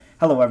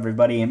Hello,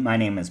 everybody. My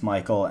name is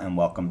Michael, and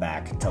welcome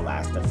back to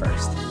Last to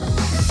First.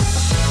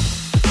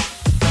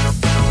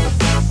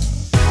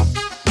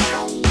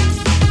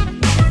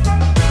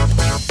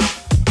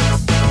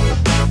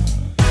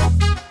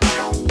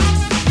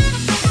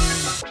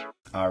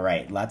 All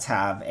right, let's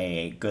have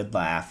a good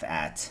laugh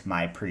at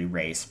my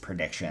pre-race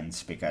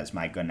predictions because,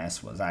 my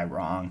goodness, was I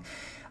wrong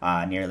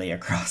nearly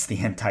across the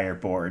entire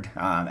board.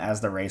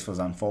 As the race was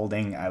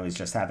unfolding, I was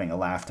just having a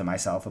laugh to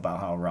myself about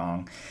how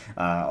wrong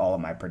all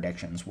of my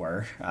predictions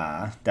were.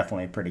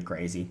 Definitely pretty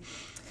crazy.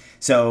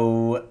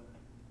 So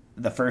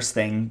the first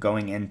thing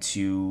going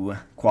into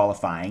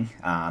qualifying,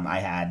 I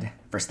had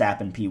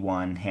Verstappen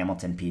P1,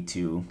 Hamilton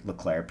P2,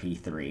 Leclerc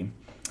P3.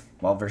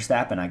 Well,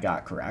 Verstappen I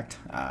got correct,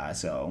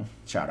 so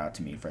shout out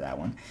to me for that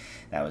one.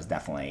 That was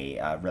definitely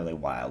a really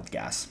wild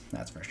guess,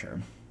 that's for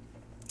sure.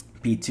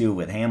 P2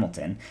 with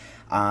Hamilton.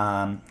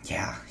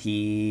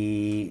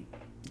 He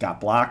got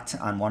blocked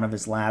on one of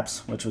his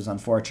laps, which was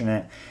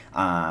unfortunate.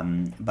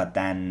 But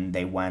then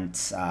they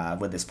went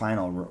with his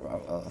final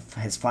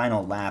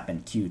lap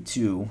in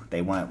Q2.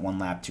 They went one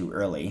lap too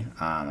early.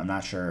 I'm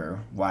not sure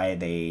why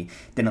they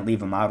didn't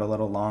leave him out a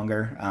little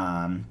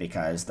longer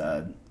because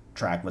the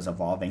track was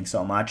evolving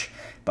so much,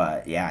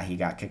 but yeah, he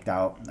got kicked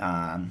out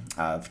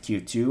of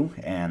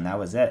Q2, and that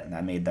was it.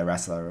 That made the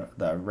rest of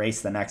the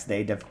race the next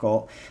day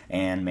difficult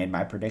and made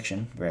my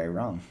prediction very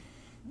wrong.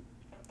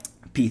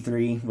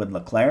 P3 with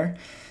Leclerc.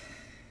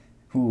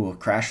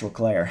 Crash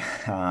Leclerc.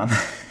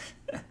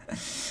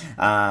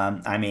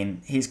 I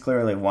mean, he's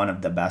clearly one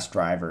of the best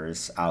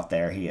drivers out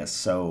there. He is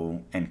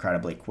so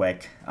incredibly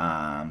quick,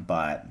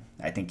 but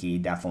I think he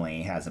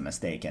definitely has a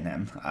mistake in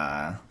him,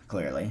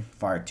 clearly.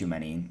 Far too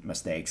many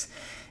mistakes.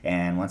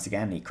 And once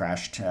again, he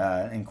crashed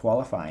in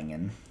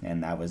qualifying,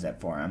 and that was it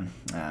for him.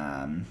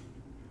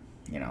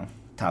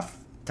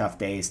 Tough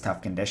days,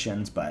 tough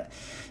conditions, but,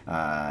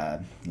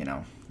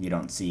 you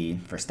don't see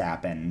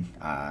Verstappen,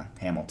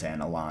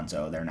 Hamilton,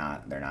 Alonso. They're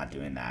not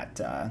doing that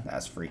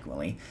as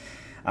frequently.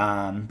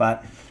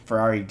 But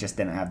Ferrari just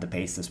didn't have the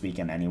pace this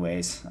weekend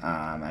anyways.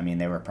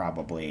 They were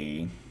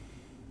probably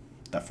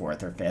the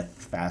fourth or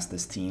fifth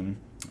fastest team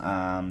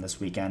this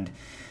weekend,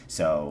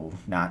 so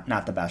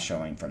not the best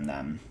showing from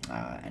them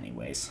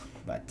anyways,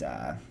 but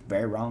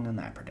very wrong on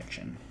that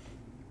prediction.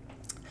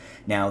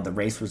 Now the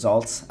race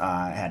results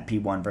had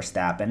P1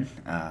 Verstappen,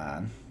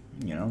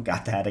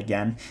 got that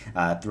again.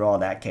 Through all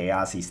that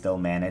chaos, he still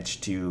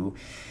managed to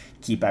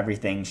keep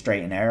everything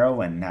straight and narrow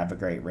and have a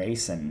great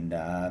race, and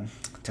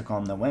took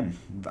home the win,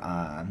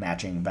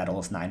 matching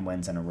Vettel's 9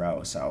 wins in a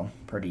row, so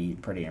pretty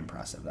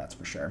impressive, that's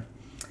for sure.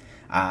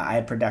 I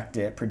had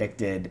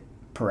predicted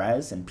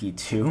Perez in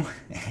P2,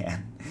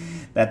 and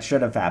that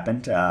should have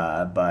happened,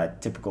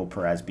 but typical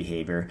Perez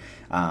behavior.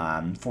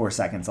 4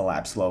 seconds a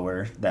lap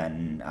slower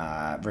than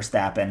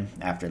Verstappen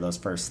after those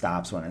first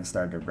stops when it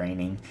started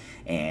raining,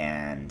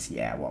 and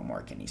yeah, what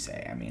more can you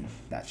say? I mean,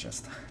 that's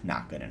just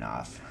not good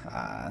enough.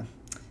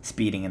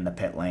 Speeding in the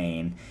pit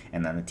lane,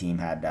 and then the team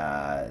had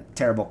a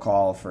terrible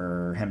call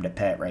for him to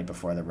pit right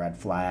before the red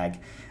flag,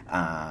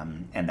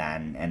 and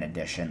then in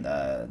addition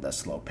the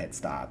slow pit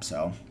stop,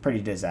 so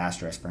pretty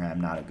disastrous for him.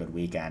 Not a good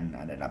weekend.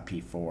 Ended up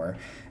P4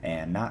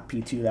 and not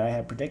P2 that I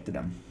had predicted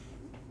him.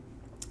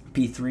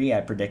 P3 I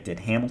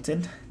predicted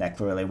Hamilton. That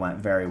clearly went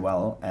very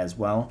well as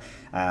well.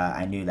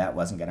 I knew that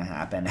wasn't going to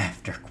happen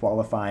after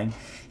qualifying.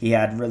 He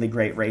had really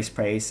great race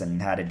pace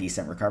and had a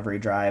decent recovery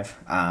drive,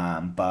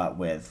 but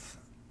with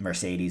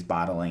Mercedes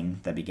bottling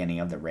the beginning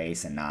of the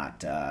race and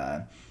not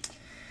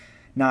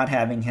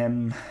having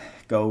him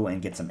go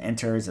and get some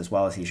inters, as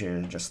well as he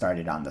should have just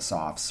started on the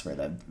softs for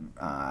the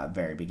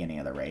very beginning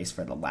of the race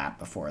for the lap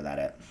before that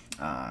it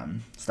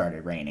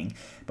started raining.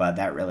 But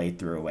that really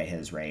threw away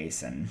his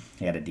race, and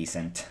he had a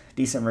decent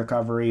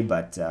recovery,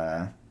 but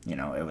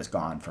it was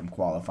gone from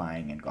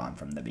qualifying and gone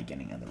from the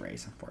beginning of the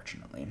race,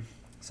 unfortunately.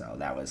 So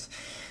that was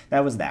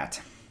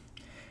that.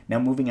 Now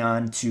moving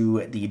on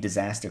to the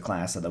disaster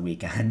class of the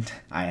weekend,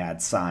 I had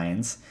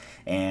Sainz,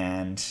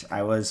 and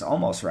I was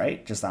almost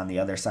right, just on the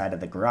other side of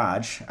the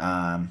garage.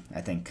 I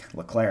think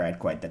Leclerc had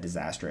quite the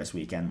disastrous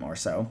weekend, more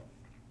so.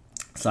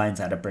 Sainz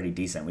had a pretty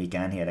decent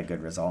weekend. He had a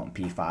good result in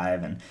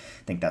P5, and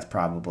I think that's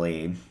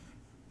probably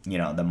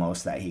the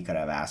most that he could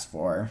have asked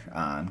for,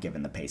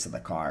 given the pace of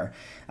the car.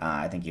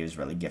 I think he was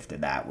really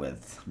gifted that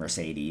with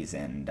Mercedes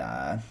and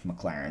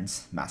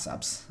McLaren's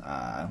mess-ups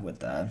with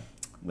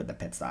the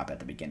pit stop at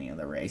the beginning of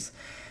the race.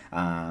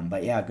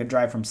 But yeah, good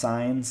drive from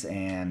Sainz,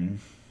 and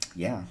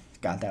yeah,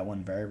 got that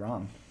one very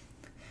wrong.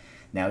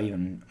 Now,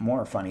 even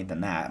more funny than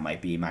that might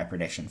be my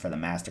prediction for the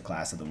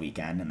masterclass of the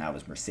weekend, and that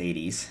was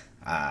Mercedes.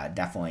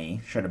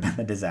 Definitely should have been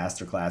the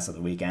disaster class of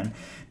the weekend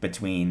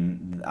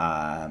between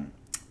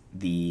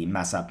the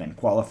mess up in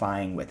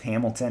qualifying with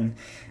Hamilton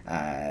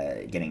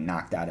getting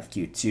knocked out of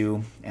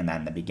Q2, and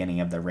then the beginning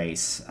of the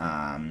race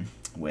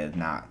with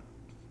not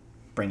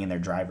bringing their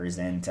drivers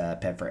in to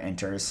pit for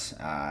inters.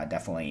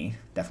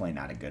 Definitely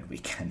not a good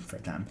weekend for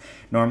them.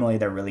 Normally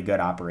they're really good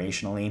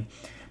operationally,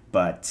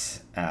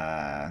 but they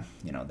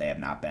have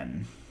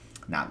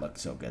not looked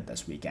so good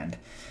this weekend.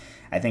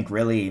 I think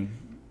really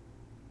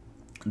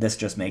this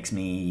just makes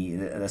me,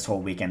 this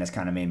whole weekend has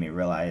kind of made me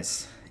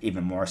realize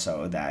even more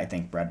so that I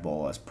think Red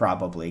Bull is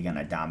probably going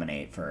to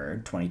dominate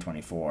for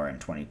 2024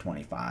 and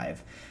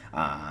 2025.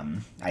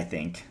 I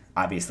think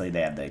obviously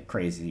they have the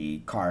crazy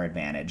car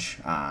advantage,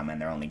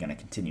 and they're only going to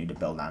continue to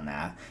build on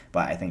that.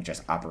 But I think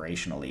just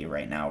operationally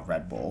right now,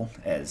 Red Bull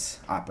is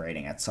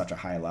operating at such a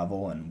high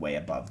level and way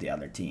above the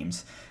other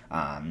teams.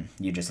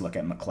 You just look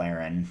at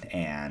McLaren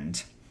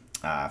and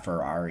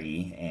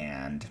Ferrari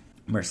and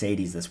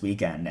Mercedes this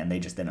weekend, and they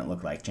just didn't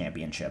look like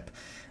championship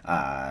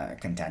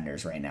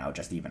contenders right now,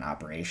 just even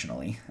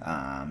operationally.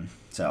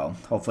 So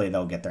hopefully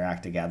they'll get their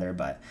act together,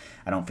 but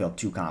I don't feel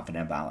too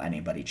confident about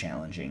anybody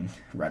challenging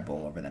Red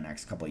Bull over the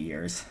next couple of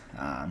years.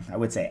 I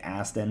would say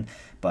Aston,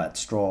 but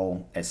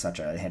Stroll is such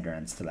a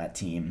hindrance to that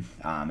team.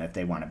 If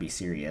they want to be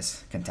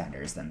serious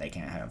contenders, then they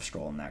can't have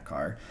Stroll in that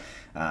car.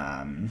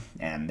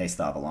 And they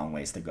still have a long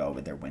ways to go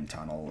with their wind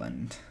tunnel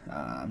and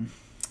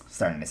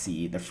starting to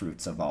see the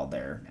fruits of all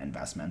their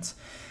investments.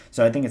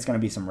 So I think it's going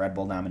to be some Red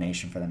Bull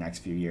domination for the next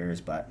few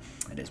years, but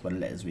it is what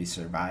it is. We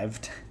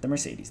survived the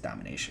Mercedes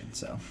domination,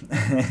 so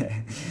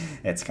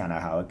it's kind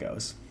of how it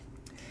goes.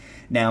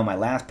 Now, my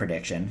last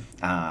prediction,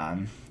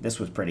 this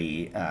was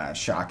pretty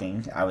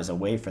shocking. I was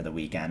away for the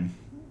weekend,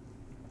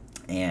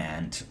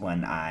 and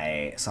when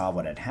I saw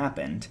what had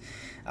happened,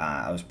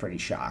 I was pretty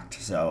shocked.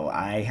 So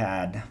I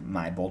had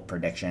my bold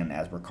prediction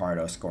as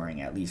Ricciardo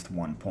scoring at least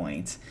 1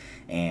 point,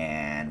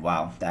 and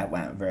wow, that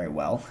went very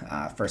well.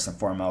 First and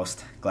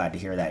foremost, glad to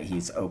hear that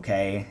he's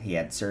okay. He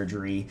had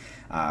surgery,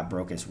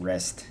 broke his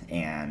wrist,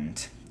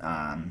 and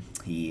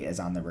he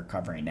is on the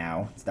recovery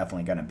now. It's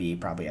definitely going to be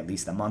probably at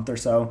least a month or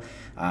so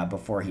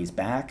before he's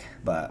back.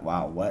 But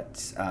wow,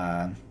 what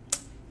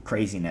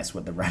craziness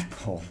with the Red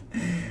Bull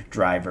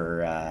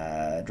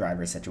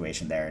driver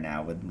situation there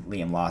now, with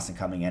Liam Lawson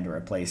coming in to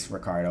replace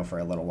Ricciardo for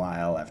a little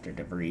while after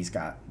De Vries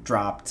got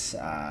dropped.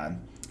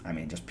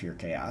 Just pure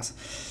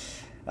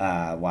chaos.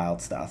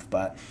 Wild stuff.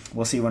 But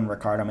we'll see when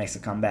Ricciardo makes a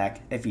comeback.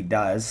 If he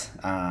does,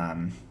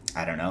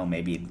 I don't know,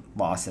 maybe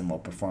Lawson will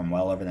perform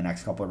well over the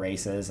next couple of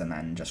races and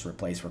then just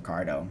replace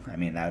Ricciardo. I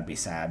mean, that would be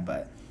sad,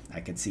 but I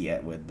could see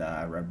it with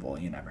Red Bull.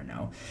 You never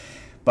know.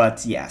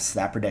 But yes,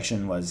 that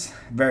prediction was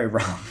very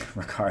wrong.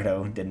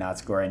 Ricciardo did not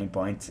score any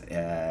points.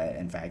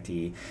 In fact,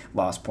 he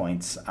lost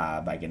points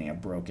by getting a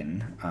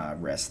broken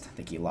wrist. I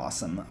think he lost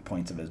some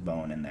points of his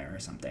bone in there or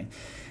something.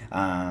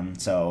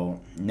 So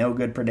no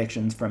good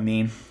predictions from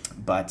me.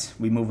 But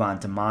we move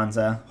on to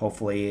Monza.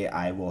 Hopefully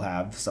I will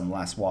have some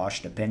less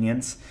washed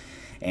opinions.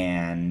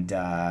 And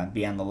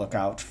be on the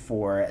lookout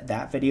for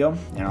that video.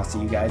 And I'll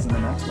see you guys in the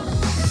next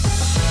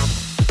one.